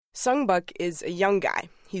Sungbuk is a young guy.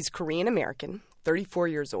 He's Korean-American, 34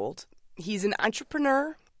 years old. He's an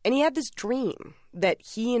entrepreneur, and he had this dream that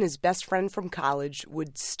he and his best friend from college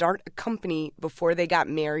would start a company before they got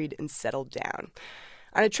married and settled down.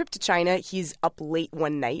 On a trip to China, he's up late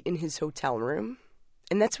one night in his hotel room,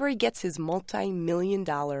 and that's where he gets his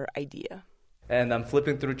multi-million-dollar idea. And I'm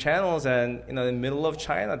flipping through channels, and in the middle of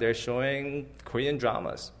China, they're showing Korean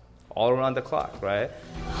dramas all around the clock, right?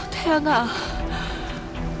 태연아.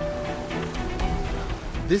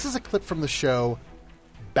 This is a clip from the show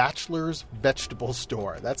Bachelor's Vegetable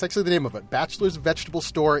Store. That's actually the name of it, Bachelor's Vegetable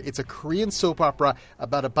Store. It's a Korean soap opera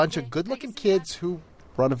about a bunch of good-looking kids who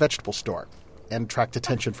run a vegetable store and attract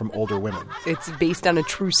attention from older women. It's based on a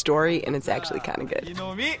true story, and it's actually kind of good.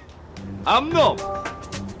 이놈이 암놈.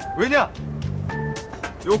 왜냐?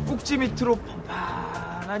 요 꼭지 밑으로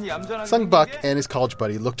펀펀하니 얌전하게. Sungbuk and his college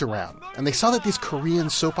buddy looked around, and they saw that these Korean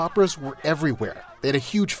soap operas were everywhere. They had a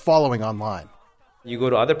huge following online. You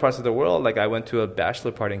go to other parts of the world, like I went to a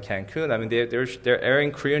bachelor party in Cancun. I mean, they're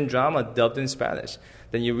airing Korean drama dubbed in Spanish.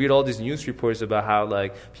 Then you read all these news reports about how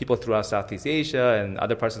like people throughout Southeast Asia and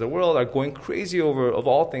other parts of the world are going crazy over, of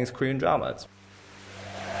all things, Korean dramas.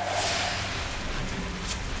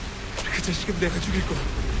 그 자식은 내가 죽일 거야.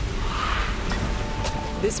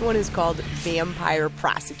 This one is called Vampire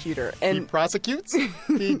Prosecutor. And he prosecutes?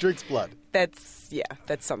 He drinks blood. That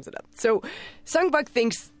sums it up. So Sungbuk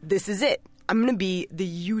thinks this is it. I'm going to be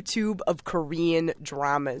the YouTube of Korean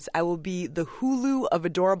dramas. I will be the Hulu of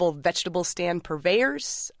adorable vegetable stand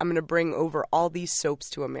purveyors. I'm going to bring over all these soaps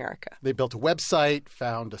to America. They built a website,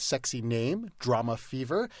 found a sexy name, Drama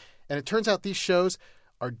Fever, and it turns out these shows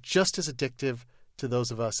are just as addictive to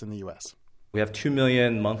those of us in the U.S. We have 2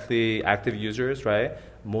 million monthly active users, right?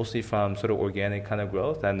 Mostly from sort of organic kind of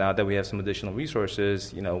growth. And now that we have some additional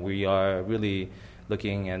resources, we are really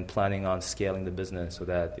looking and planning on scaling the business so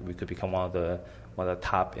that we could become one of the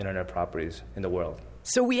top internet properties in the world.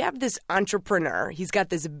 So we have this entrepreneur. He's got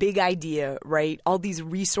this big idea, right? All these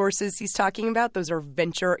resources he's talking about, those are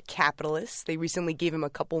venture capitalists. They recently gave him a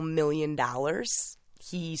couple $1 million.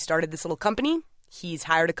 He started this little company. He's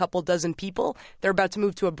hired a couple dozen people. They're about to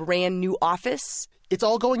move to a brand new office. It's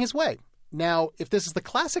all going his way. Now, if this is the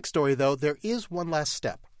classic story, though, there is one last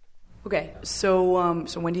step. Okay, so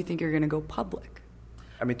when do you think you're going to go public?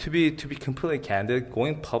 I mean, to be completely candid,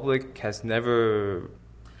 going public has never,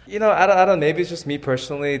 I don't know, maybe it's just me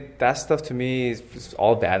personally. That stuff to me is just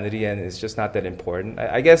all vanity and it's just not that important.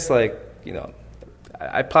 I guess I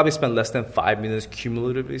probably spent less than 5 minutes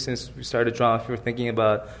cumulatively since we started Drama Fever thinking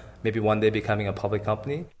about maybe one day becoming a public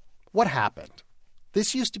company. What happened?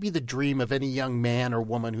 This used to be the dream of any young man or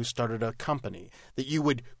woman who started a company, that you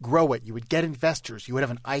would grow it, you would get investors, you would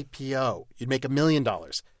have an IPO, you'd make $1 million,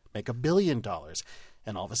 make $1 billion.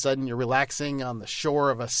 And all of a sudden, you're relaxing on the shore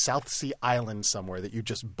of a South Sea island somewhere that you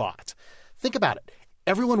just bought. Think about it.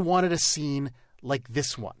 Everyone wanted a scene like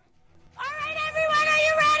this one. All right, everyone, are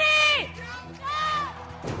you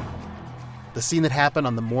ready? The scene that happened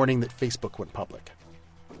on the morning that Facebook went public.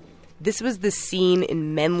 This was the scene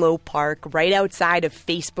in Menlo Park, right outside of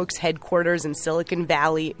Facebook's headquarters in Silicon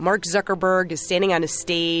Valley. Mark Zuckerberg is standing on a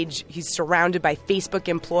stage. He's surrounded by Facebook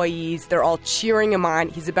employees. They're all cheering him on.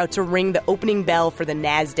 He's about to ring the opening bell for the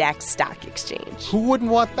NASDAQ stock exchange. Who wouldn't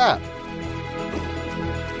want that?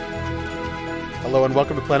 Hello and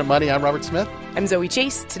welcome to Planet Money. I'm Robert Smith. I'm Zoe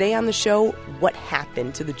Chase. Today on the show, what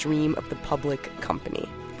happened to the dream of the public company?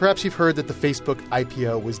 Perhaps you've heard that the Facebook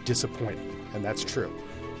IPO was disappointing, and that's true.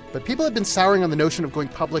 But people have been souring on the notion of going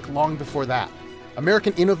public long before that.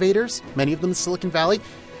 American innovators, many of them in Silicon Valley,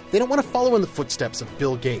 they don't want to follow in the footsteps of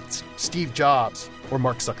Bill Gates, Steve Jobs, or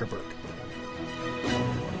Mark Zuckerberg.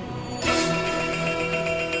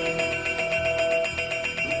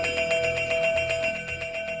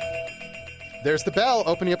 There's the bell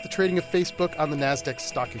opening up the trading of Facebook on the NASDAQ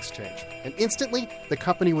stock exchange. And instantly, the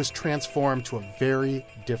company was transformed to a very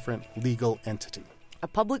different legal entity. A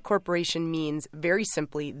public corporation means, very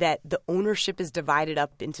simply, that the ownership is divided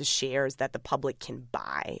up into shares that the public can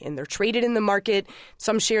buy. And they're traded in the market.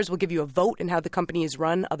 Some shares will give you a vote in how the company is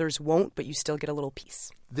run. Others won't, but you still get a little piece.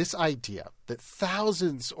 This idea that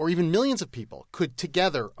thousands or even millions of people could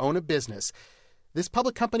together own a business, this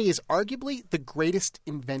public company is arguably the greatest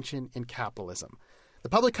invention in capitalism. The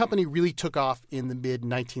public company really took off in the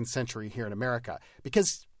mid-19th century here in America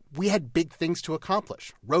because we had big things to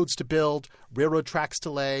accomplish. Roads to build, railroad tracks to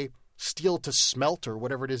lay, steel to smelt, or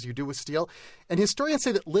whatever it is you do with steel. And historians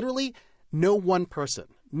say that literally no one person,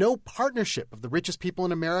 no partnership of the richest people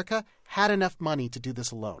in America had enough money to do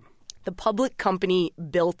this alone. The public company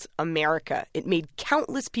built America. It made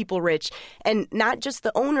countless people rich, and not just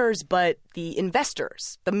the owners, but the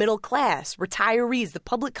investors, the middle class, retirees. The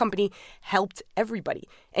public company helped everybody.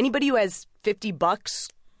 Anybody who has $50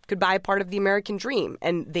 could buy a part of the American dream,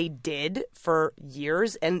 and they did for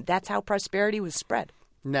years, and that's how prosperity was spread.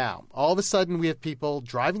 Now, all of a sudden, we have people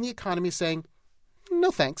driving the economy saying,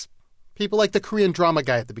 no thanks. People like the Korean drama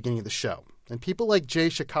guy at the beginning of the show, and people like Jay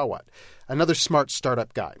Shekawat, another smart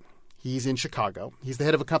startup guy. He's in Chicago. He's the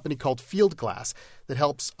head of a company called Fieldglass that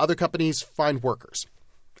helps other companies find workers.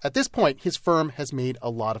 At this point, his firm has made a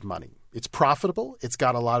lot of money. It's profitable. It's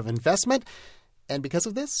got a lot of investment. And because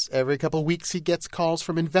of this, every couple of weeks he gets calls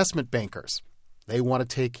from investment bankers. They want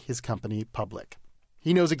to take his company public.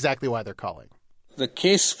 He knows exactly why they're calling. The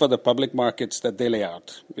case for the public markets that they lay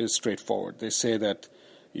out is straightforward. They say that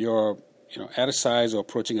you're at a size or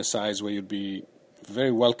approaching a size where you'd be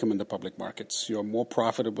very welcome in the public markets. You're more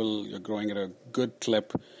profitable, you're growing at a good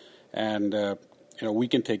clip, and we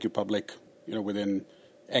can take you public within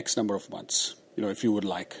X number of months, if you would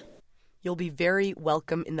like. You'll be very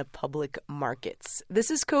welcome in the public markets.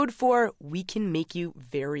 This is code for we can make you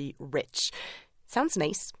very rich. Sounds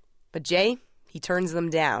nice, but Jay, he turns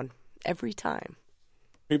them down every time.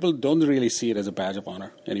 People don't really see it as a badge of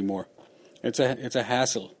honor anymore. It's a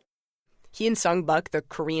hassle. He and Sung Buk, the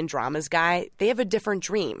Korean dramas guy, they have a different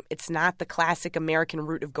dream. It's not the classic American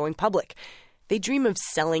route of going public. They dream of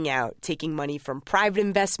selling out, taking money from private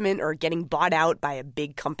investment or getting bought out by a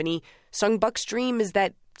big company. Sung Buk's dream is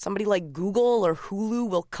that somebody like Google or Hulu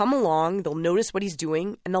will come along, they'll notice what he's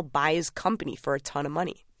doing, and they'll buy his company for a ton of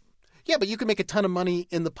money. Yeah, but you can make a ton of money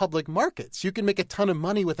in the public markets. You can make a ton of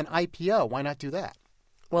money with an IPO. Why not do that?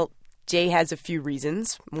 Well, Jay has a few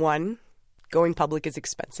reasons. One, going public is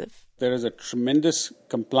expensive. There is a tremendous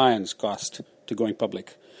compliance cost to going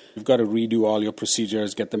public. You've got to redo all your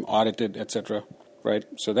procedures, get them audited, etc., right?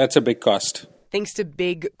 So that's a big cost. Thanks to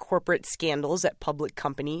big corporate scandals at public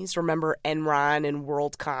companies, remember Enron and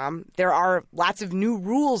WorldCom, there are lots of new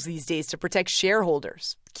rules these days to protect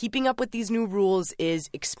shareholders. Keeping up with these new rules is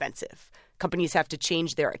expensive. Companies have to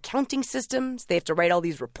change their accounting systems. They have to write all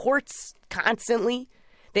these reports constantly.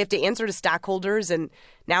 They have to answer to stockholders, and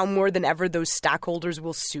now more than ever, those stockholders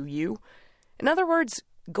will sue you. In other words,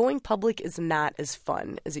 going public is not as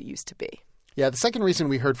fun as it used to be. Yeah, the second reason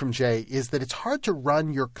we heard from Jay is that it's hard to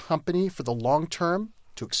run your company for the long term,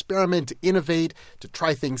 to experiment, to innovate, to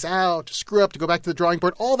try things out, to screw up, to go back to the drawing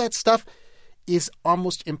board. All that stuff is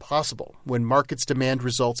almost impossible when markets demand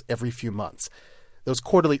results every few months. Those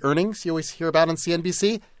quarterly earnings you always hear about on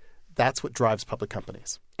CNBC, that's what drives public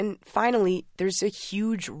companies. And finally, there's a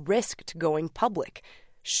huge risk to going public.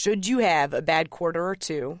 Should you have a bad quarter or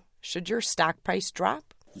two, should your stock price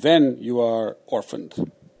drop? Then you are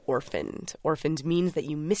orphaned. Orphaned means that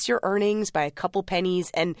you miss your earnings by a couple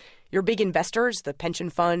pennies, and your big investors, the pension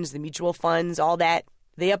funds, the mutual funds, all that,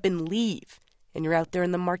 they up and leave. And you're out there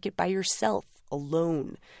in the market by yourself,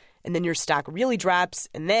 alone. And then your stock really drops,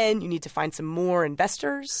 and then you need to find some more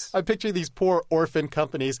investors. I picture these poor orphan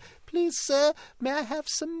companies. Please, sir, may I have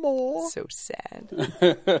some more? So sad.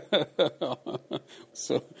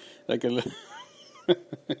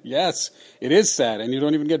 Yes, it is sad, and you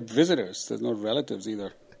don't even get visitors. There's no relatives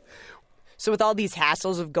either. So with all these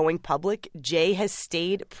hassles of going public, Jay has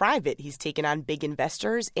stayed private. He's taken on big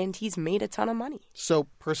investors, and he's made a ton of money. So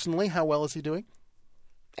personally, how well is he doing?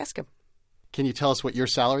 Ask him. Can you tell us what your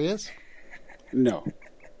salary is? No.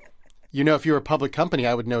 If you were a public company,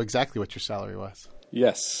 I would know exactly what your salary was.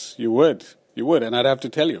 Yes, you would. You would, and I'd have to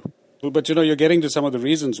tell you. But you're getting to some of the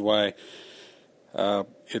reasons why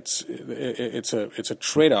it's a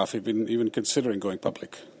trade-off, even considering going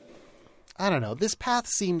public. I don't know. This path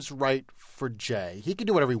seems right for Jay. He can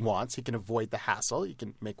do whatever he wants. He can avoid the hassle. He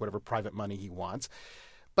can make whatever private money he wants.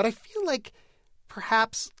 But I feel like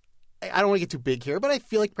perhaps, I don't want to get too big here, but I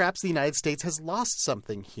feel like perhaps the United States has lost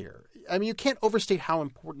something here. I mean, you can't overstate how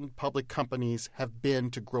important public companies have been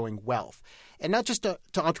to growing wealth. And not just to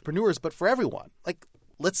entrepreneurs, but for everyone. Like,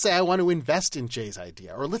 let's say I want to invest in Jay's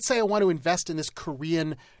idea, or let's say I want to invest in this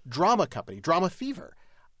Korean drama company, Drama Fever.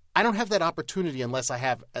 I don't have that opportunity unless I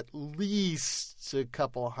have at least a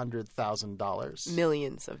couple $100,000.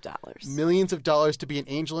 Millions of dollars. Millions of dollars to be an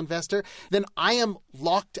angel investor. Then I am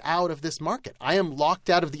locked out of this market. I am locked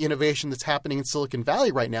out of the innovation that's happening in Silicon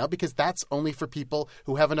Valley right now because that's only for people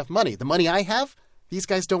who have enough money. The money I have, these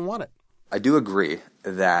guys don't want it. I do agree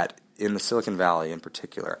that in the Silicon Valley in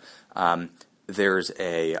particular, there is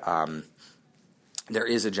a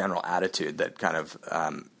general attitude that kind of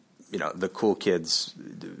the cool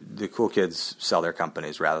kids sell their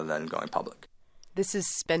companies rather than going public. This is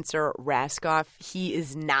Spencer Rascoff. He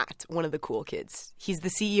is not one of the cool kids. He's the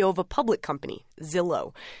CEO of a public company,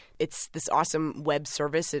 Zillow. It's this awesome web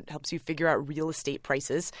service. It helps you figure out real estate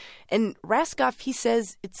prices. And Rascoff, he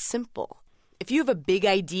says it's simple. If you have a big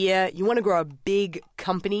idea, you want to grow a big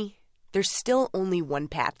company, there's still only one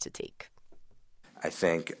path to take. I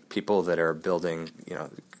think people that are building,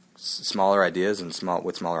 smaller ideas and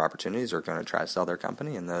with smaller opportunities are going to try to sell their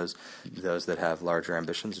company, and those that have larger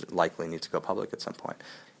ambitions likely need to go public at some point.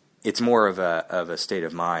 It's more of a state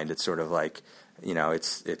of mind. It's sort of like,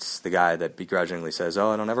 it's the guy that begrudgingly says,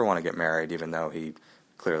 "Oh, I don't ever want to get married," even though he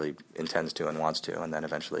clearly intends to and wants to, and then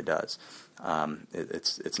eventually does.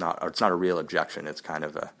 It's not a real objection. It's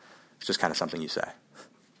just kind of something you say.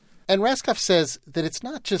 And Rascoff says that it's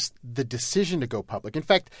not just the decision to go public. In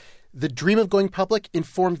fact, the dream of going public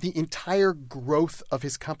informed the entire growth of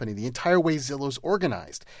his company, the entire way Zillow's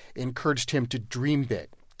organized. It encouraged him to dream big,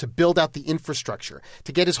 to build out the infrastructure,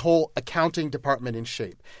 to get his whole accounting department in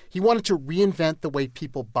shape. He wanted to reinvent the way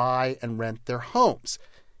people buy and rent their homes.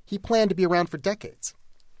 He planned to be around for decades.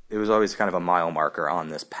 It was always kind of a mile marker on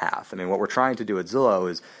this path. I mean, what we're trying to do at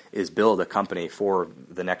Zillow is build a company for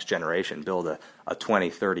the next generation, build a 20,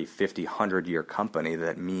 30, 50, 100-year company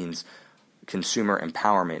that means consumer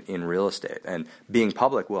empowerment in real estate. And being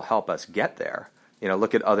public will help us get there.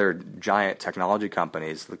 Look at other giant technology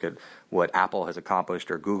companies. Look at what Apple has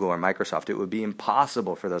accomplished or Google or Microsoft. It would be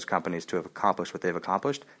impossible for those companies to have accomplished what they've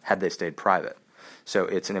accomplished had they stayed private. So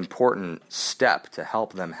it's an important step to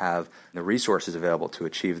help them have the resources available to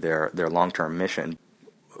achieve their long-term mission.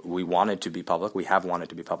 We wanted to be public. We have wanted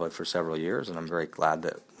to be public for several years, and I'm very glad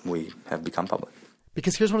that we have become public.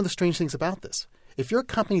 Because here's one of the strange things about this. If you're a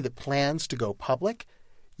company that plans to go public,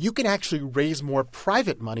 you can actually raise more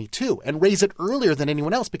private money too, and raise it earlier than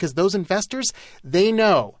anyone else, because those investors, they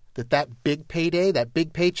know that big payday, that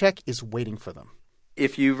big paycheck is waiting for them.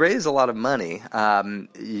 If you raise a lot of money,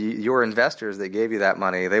 your investors that gave you that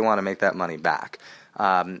money, they want to make that money back.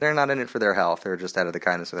 They're not in it for their health. They're just out of the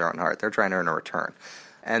kindness of their own heart. They're trying to earn a return.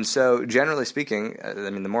 And so generally speaking,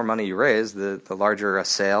 the more money you raise, the larger a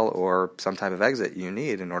sale or some type of exit you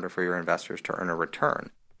need in order for your investors to earn a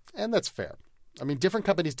return. And that's fair. Different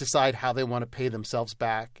companies decide how they want to pay themselves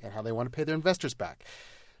back and how they want to pay their investors back.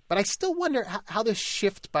 But I still wonder how this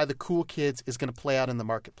shift by the cool kids is going to play out in the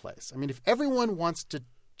marketplace. If everyone wants to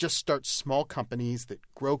just start small companies that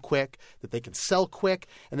grow quick, that they can sell quick,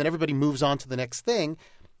 and then everybody moves on to the next thing,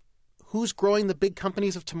 who's growing the big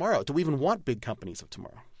companies of tomorrow? Do we even want big companies of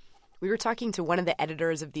tomorrow? We were talking to one of the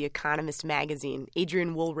editors of The Economist magazine,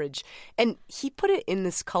 Adrian Woolridge, and he put it in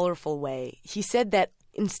this colorful way. He said that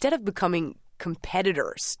instead of becoming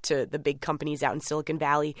competitors to the big companies out in Silicon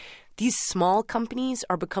Valley, these small companies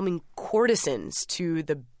are becoming courtesans to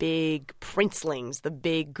the big princelings, the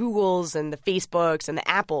big Googles and the Facebooks and the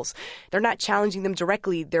Apples. They're not challenging them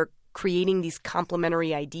directly. They're creating these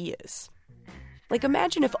complementary ideas. Like,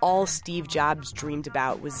 imagine if all Steve Jobs dreamed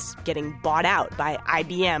about was getting bought out by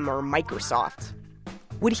IBM or Microsoft.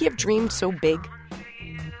 Would he have dreamed so big?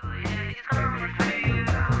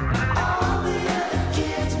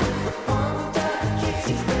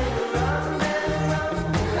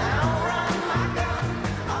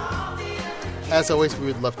 As always, we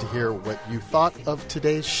would love to hear what you thought of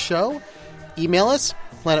today's show. Email us,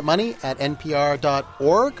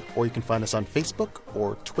 planetmoney@npr.org, or you can find us on Facebook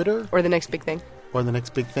or Twitter. Or The Next Big Thing. Or The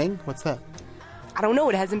Next Big Thing? What's that? I don't know.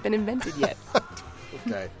 It hasn't been invented yet.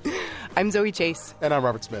 Okay. I'm Zoe Chase. And I'm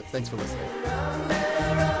Robert Smith. Thanks for listening.